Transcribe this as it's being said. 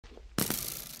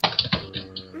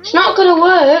It's not gonna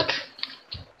work.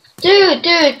 Dude.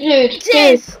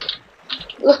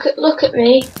 Look at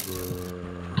me.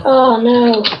 Oh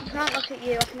no. I can't look at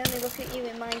you. I can only look at you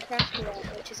in Minecraft world,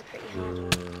 which is a pretty hard one.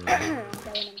 I'm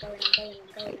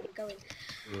going.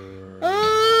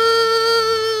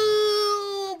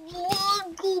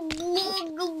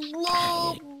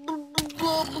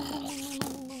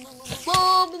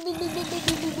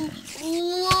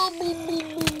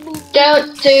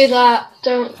 Don't do that.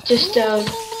 Don't.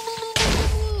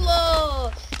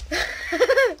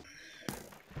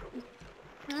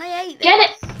 I hate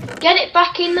this. Get it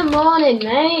back in the morning,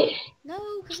 mate. No,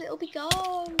 because it'll be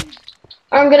gone.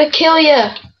 Or I'm gonna kill you.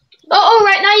 Oh,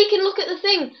 right now you can look at the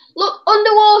thing. Look,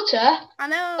 underwater. I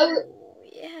know.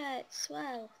 Yeah, it's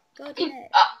swell. Good, isn't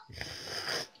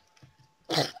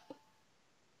it?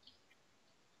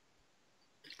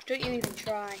 Don't you even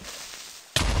try.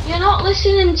 You're not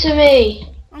listening to me.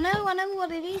 I know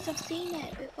what it is. I've seen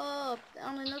it before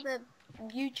on another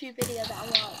YouTube video that I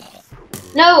watched.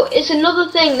 No, it's another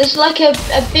thing. There's like a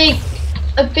big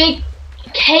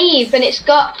cave, and it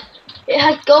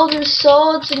has golden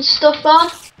swords and stuff on.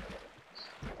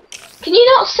 Can you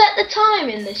not set the time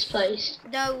in this place?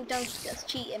 No, don't. That's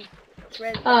cheating. It's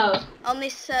really bad. Oh. On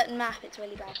this certain map, it's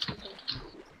really bad.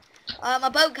 My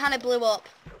boat kind of blew up.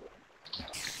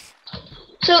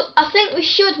 So I think we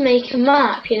should make a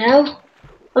map, you know?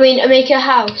 I mean, make a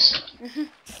house.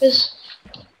 Because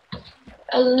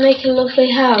I'll make a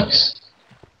lovely house.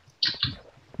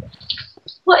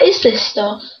 What is this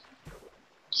stuff?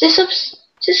 Is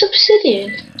this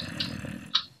obsidian?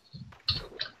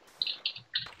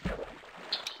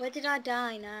 Where did I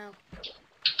die now?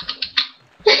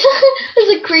 There's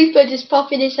a creeper just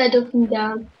popping his head up and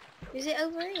down. Is it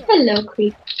over here? Hello,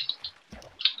 creeper.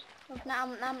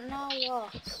 I'm now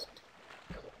lost.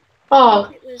 Oh.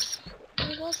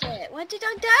 Where was it? Where did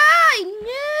I die?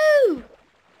 No!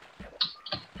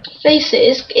 Face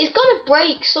it, it's gonna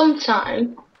break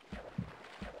sometime.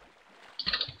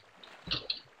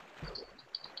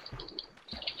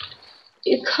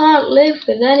 You can't live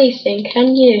with anything,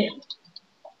 can you?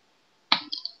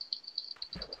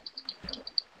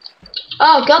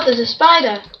 Oh god, there's a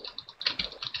spider.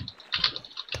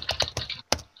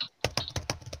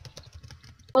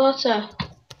 Water.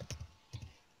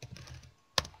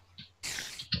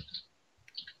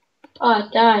 Oh, I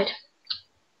died.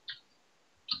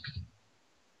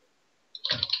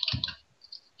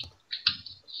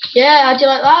 Yeah, how'd you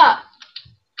like that?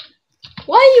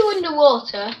 Why are you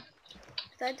underwater?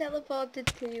 I teleported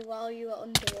to you while you were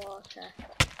underwater.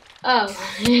 Oh.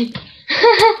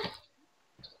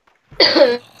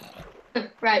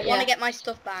 Right, yeah. I want to get my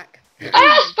stuff back.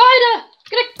 Ah, spider!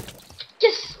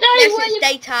 Just stay Yes, where it's you...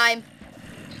 daytime.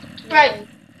 Right.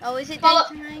 Oh, is it Follow...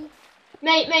 daytime?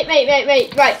 Mate.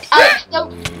 Right, Alex,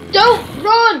 don't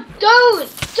run! Don't!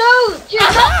 You're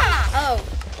not... Oh.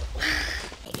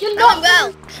 You're No, not...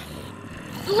 well.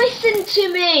 Listen to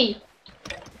me!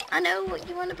 I know what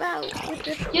you want about.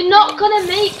 You're not gonna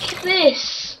make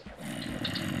this!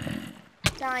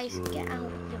 Guys, get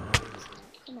out.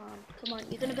 Come on,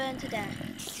 you're gonna burn to death.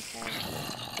 Okay.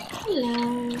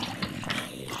 Hello.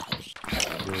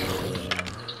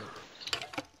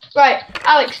 Right,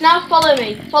 Alex, now follow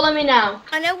me. Follow me now.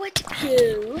 I know what to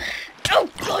do. Oh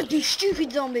god, you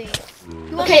stupid zombie!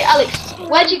 Okay, Alex,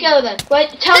 where'd you go then?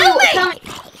 Tell me.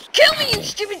 Kill me, you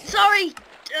stupid! Sorry.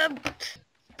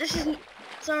 This isn't.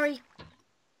 Sorry.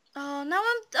 Oh, now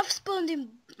I've spawned in.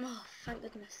 Oh, thank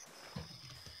goodness.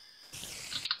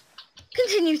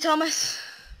 Continue, Thomas.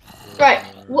 Right,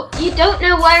 you don't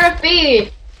know where I've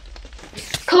been.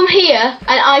 Come here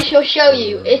and I shall show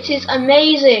you. It is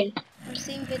amazing. I've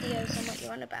seen videos on what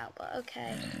you're on about, but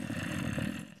okay.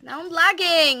 Now I'm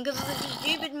lagging because of the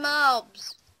stupid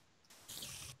mobs.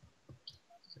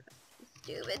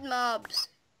 Stupid mobs.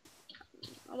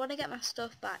 I want to get my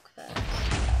stuff back first.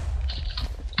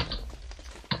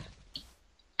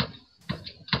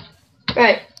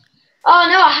 Right. Oh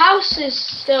no, our house is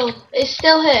still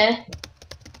here.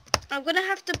 I'm gonna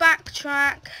have to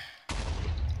backtrack.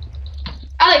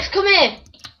 Alex, come here.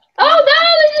 Oh no,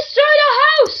 they destroyed our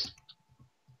house.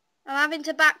 I'm having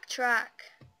to backtrack.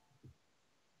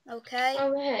 Okay.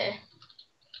 Over here.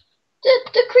 Did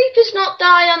the creepers not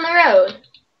die on their own?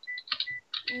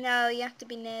 No, you have to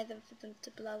be near them for them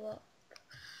to blow up.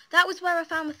 That was where I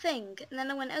found the thing, and then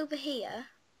I went over here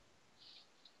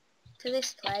to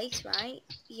this place, right?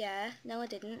 Yeah, no I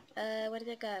didn't. Where did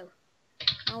I go?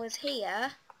 I was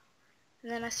here,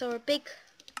 and then I saw a big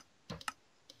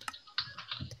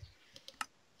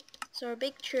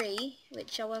tree,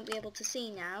 which I won't be able to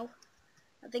see now.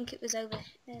 I think it was over,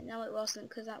 no it wasn't,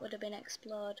 because that would have been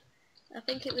explored. I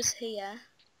think it was here.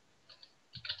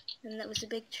 And there was a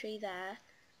big tree there.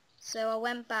 So I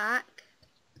went back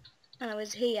and I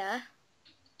was here.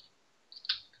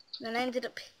 And then I ended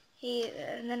up here,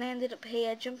 and then I ended up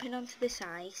here jumping onto this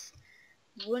ice,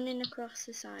 running across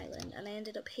this island, and I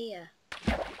ended up here.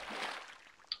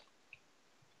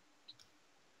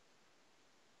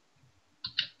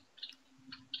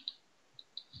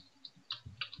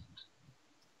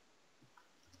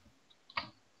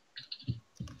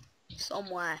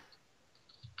 Somewhere.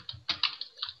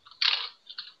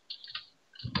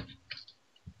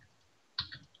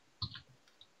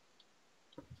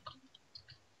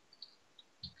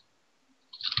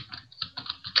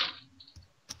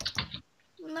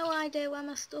 No idea where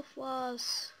my stuff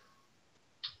was.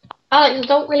 Alex, I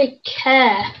don't really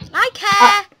care. I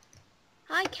care!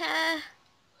 I care.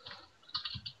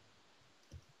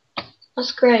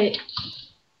 That's great.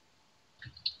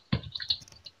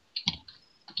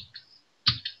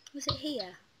 Was it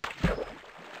here?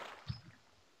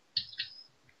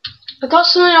 I got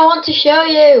something I want to show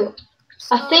you.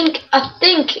 So, I think.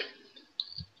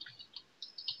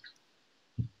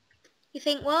 You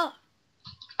think what?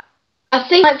 I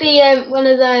think it might be one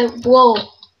of the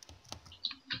wool.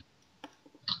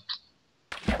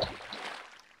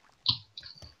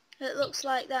 It looks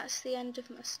like that's the end of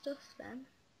my stuff then.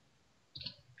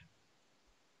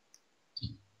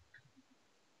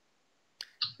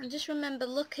 I just remember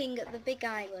looking at the big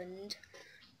island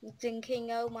and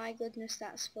thinking, oh my goodness,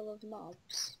 that's full of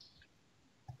mobs.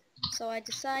 So I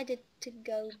decided to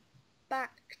go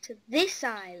back to this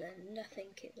island, I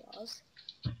think it was,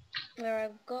 where I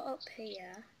got up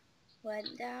here,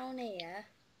 went down here,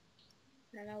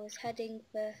 and I was heading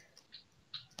for...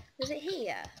 Was it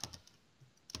here?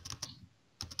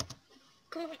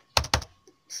 Come on.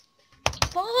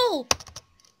 Ball!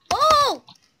 Ball!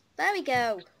 There we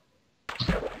go.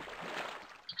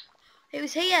 It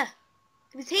was here.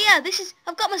 It was here. This is...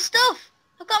 I've got my stuff.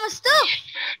 I've got my stuff.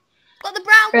 I've got the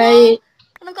brown wool,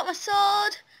 and I've got my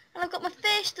sword, and I've got my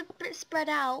fish. They're a bit spread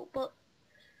out, but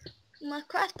my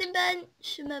crafting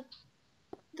bench, and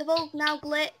they've all now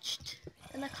glitched,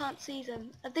 and I can't see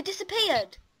them. Have they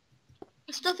disappeared?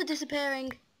 The stuff are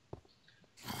disappearing.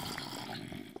 I've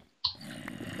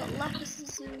got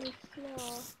lapises in the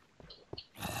floor.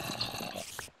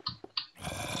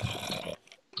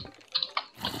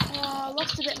 Oh, I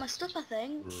lost a bit of my stuff, I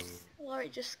think. Or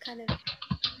it just kind of...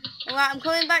 Alright, I'm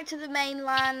coming back to the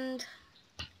mainland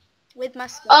with my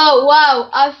stuff. Oh wow,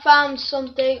 I've found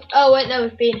something. Oh wait, no,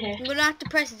 we've been here. I'm gonna have to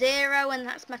press 0 and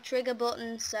that's my trigger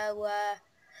button, so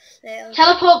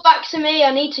Teleport back to me,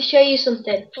 I need to show you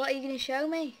something. what are you gonna show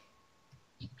me?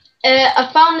 I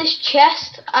found this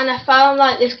chest and I found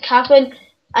like this cabin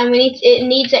and it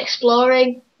needs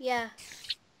exploring. Yeah.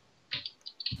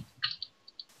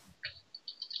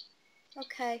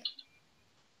 Okay.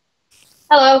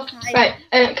 Hello. Hi.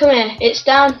 Right, come here. It's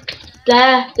down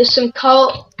there. There's some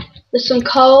coal.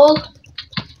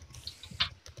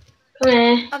 Come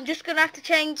here. I'm just gonna have to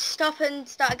change stuff and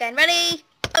start again. Ready?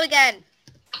 Go again.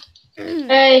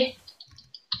 Hey.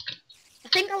 I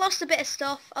think I lost a bit of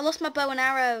stuff. I lost my bow and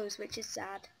arrows, which is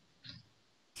sad.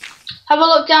 Have a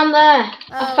look down there.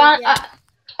 Oh, yeah.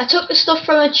 I took the stuff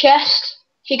from a chest.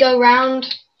 If you go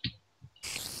round.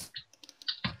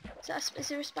 Is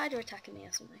there a spider attacking me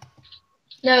or something?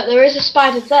 No, there is a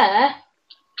spider there.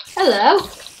 Hello.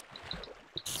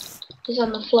 He's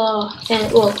on the floor.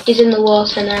 Well, he's in the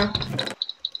water now.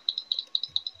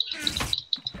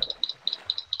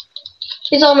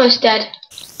 He's almost dead.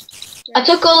 Yes. I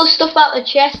took all the stuff out of the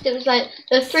chest. It was like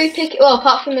the 3 well,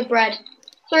 apart from the bread,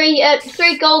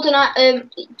 3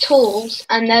 golden tools,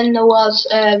 and then there was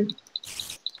and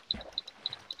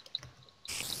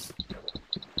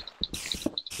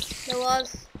there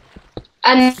was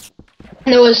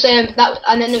that,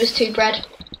 and then there was 2 bread.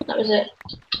 That was it.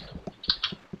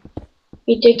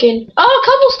 You digging? Oh,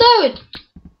 cobblestone!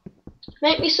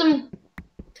 Make me some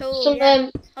Tools. some Yeah.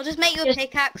 I'll just make you a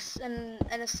pickaxe and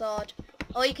a sword.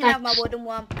 Or you can have my axe. wooden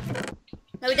one.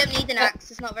 No, we don't need an axe.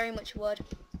 There's not very much wood.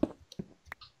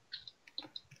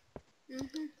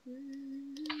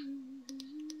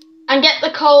 And get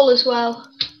the coal as well.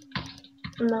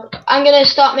 No. I'm gonna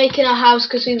start making a house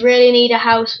because we really need a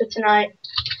house for tonight.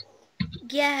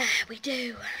 Yeah, we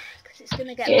do. Because it's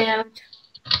gonna get Yeah. loud.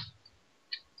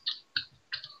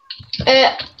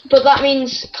 But that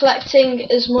means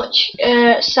collecting as much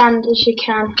sand as you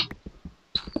can.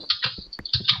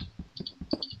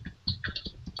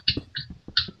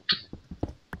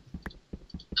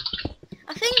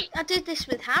 I think I did this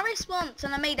with Harris once,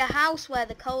 and I made a house where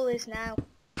the coal is now.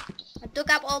 I dug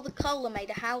out all the coal and made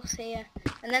a house here.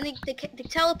 And then they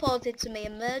teleported to me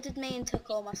and murdered me and took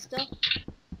all my stuff.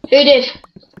 Who did?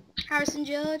 Harris and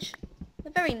George.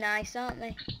 They're very nice, aren't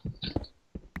they?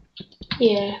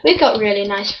 Yeah, we got really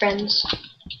nice friends.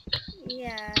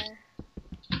 Yeah.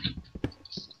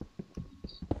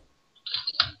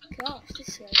 Gosh,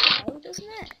 this goes low, doesn't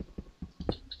it?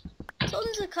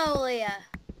 Tons of coal here.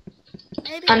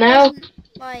 Maybe I it know. wasn't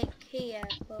like here,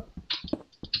 but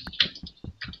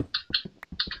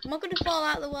am I going to fall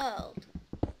out of the world?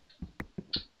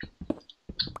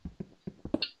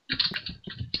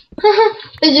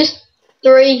 There's just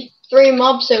three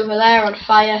mobs over there on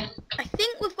fire. I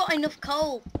think we've got enough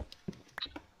coal.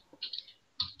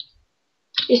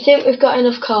 You think we've got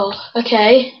enough coal?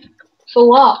 Okay. For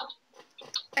what?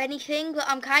 Anything, but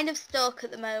I'm kind of stuck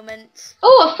at the moment.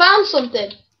 Oh, I found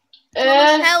something.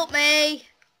 Thomas, help me!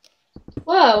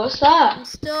 Whoa, what's that? I'm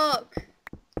stuck.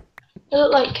 They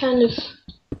look like kind of...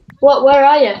 What? Where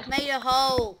are you? I've made a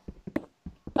hole.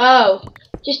 Oh,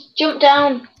 just jump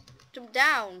down. Jump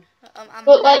down.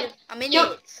 I'm in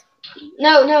jump. it.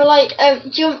 No, like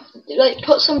jump. Like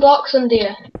put some blocks under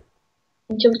you.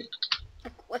 And jump.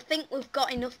 I think we've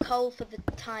got enough coal for the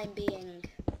time being.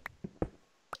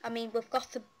 I mean, we've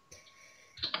got to...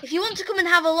 If you want to come and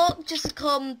have a look, just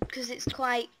come, because it's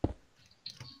quite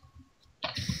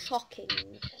shocking.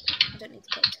 I don't need to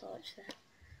put a torch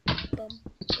there. Bum,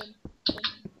 bum, bum,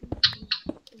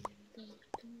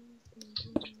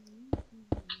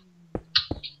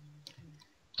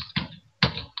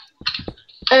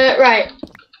 Right.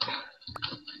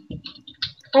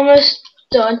 Almost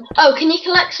done. Oh, can you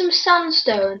collect some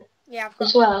sandstone? Yeah, I've got...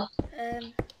 As well.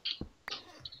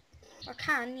 I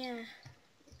can, yeah.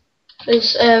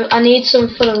 Because I need some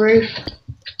for the roof.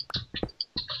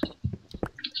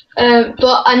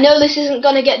 But I know this isn't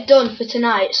gonna get done for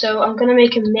tonight, so I'm gonna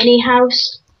make a mini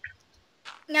house.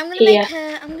 Yeah,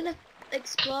 I'm gonna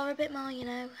explore a bit more, you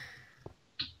know.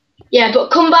 Yeah, but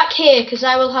come back here because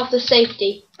I will have the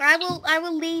safety. I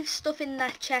will leave stuff in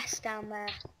that chest down there.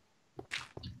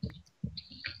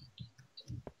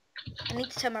 I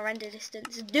need to turn my render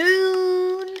distance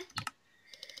down.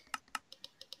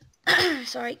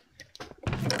 Sorry.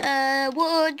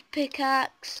 Wood,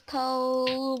 pickaxe,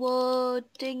 coal, wood,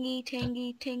 dingy,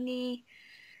 tingy, tingy.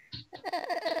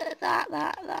 That,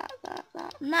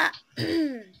 and that.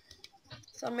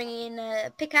 So I'm bringing a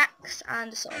pickaxe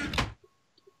and a sword.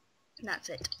 And that's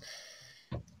it.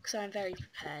 Because I'm very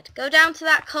prepared. Go down to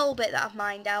that coal bit that I've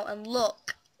mined out and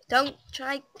look. Don't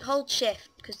try hold shift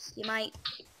because you might...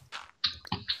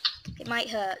 It might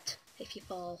hurt if you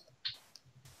fall.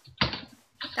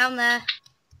 Down there.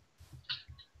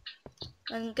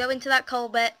 And go into that coal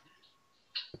bit.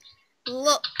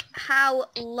 Look how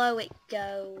low it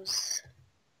goes.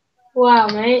 Wow,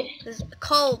 mate. There's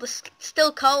coal, there's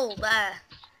still coal there.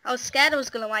 I was scared I was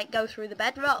going to like go through the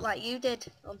bedrock like you did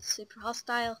on Super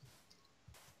Hostile.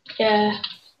 Yeah.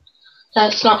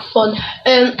 That's not fun.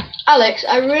 Alex,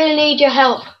 I really need your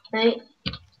help, mate.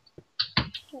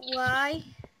 Why?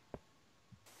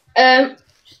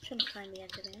 Just trying to find the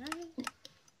edge of it.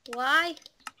 Why?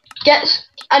 Get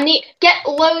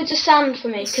loads of sand for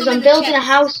me because I'm building a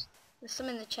house. There's some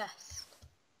in the chest.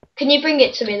 Can you bring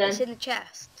it to me then? It's in the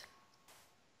chest.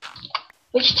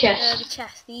 Which chest? The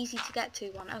chest, the easy to get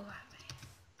to one. Oh, right.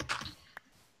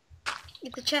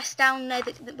 Get the chest down there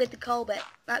with the coal bit.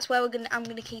 That's where I'm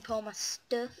gonna keep all my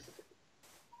stuff.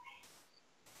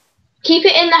 Keep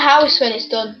it in the house when it's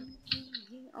done.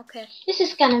 Okay. This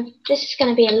is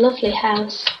gonna be a lovely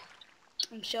house.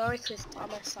 I'm sure it is,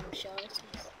 Thomas. I'm sure it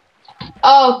is.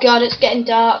 Oh God, it's getting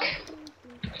dark.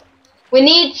 We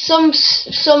need some.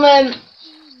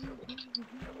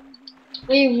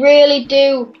 We really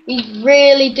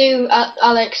do,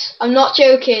 Alex. I'm not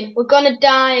joking. We're gonna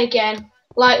die again,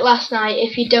 like last night,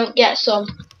 if you don't get some.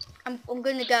 I'm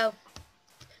gonna go.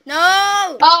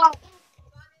 No! Oh!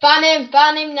 Ban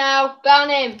him now, ban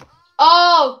him.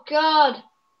 Oh God.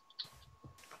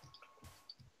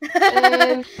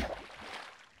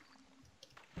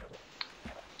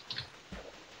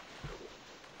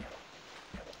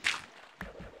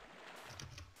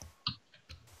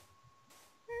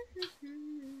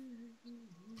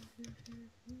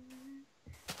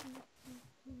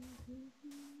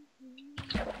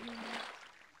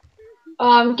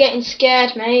 Oh, I'm getting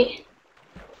scared, mate.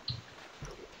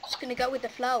 Just gonna go with the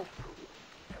flow.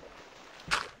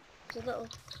 There's a little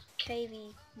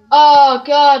cavey. Oh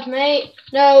God, mate.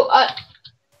 No,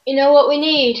 you know what we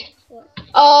need? What?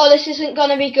 Oh, this isn't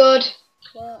gonna be good.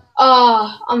 What?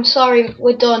 Oh, I'm sorry.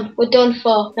 We're done. We're done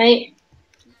for, mate.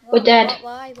 What? We're dead. What?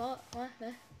 Why? What? Where?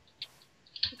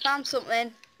 I found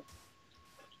something.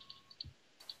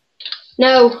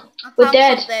 No, I we're found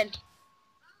dead. something.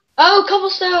 Oh,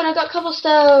 cobblestone! I got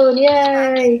cobblestone!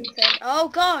 Yay! Oh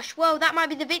gosh, whoa, that might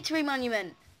be the victory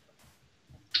monument.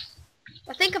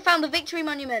 I think I found the victory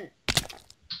monument.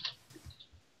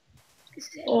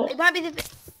 It might be the.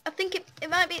 I think it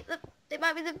might be the. It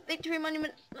might be the victory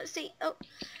monument. Let's see. Oh,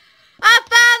 I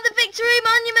found the victory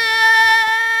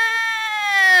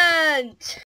monument.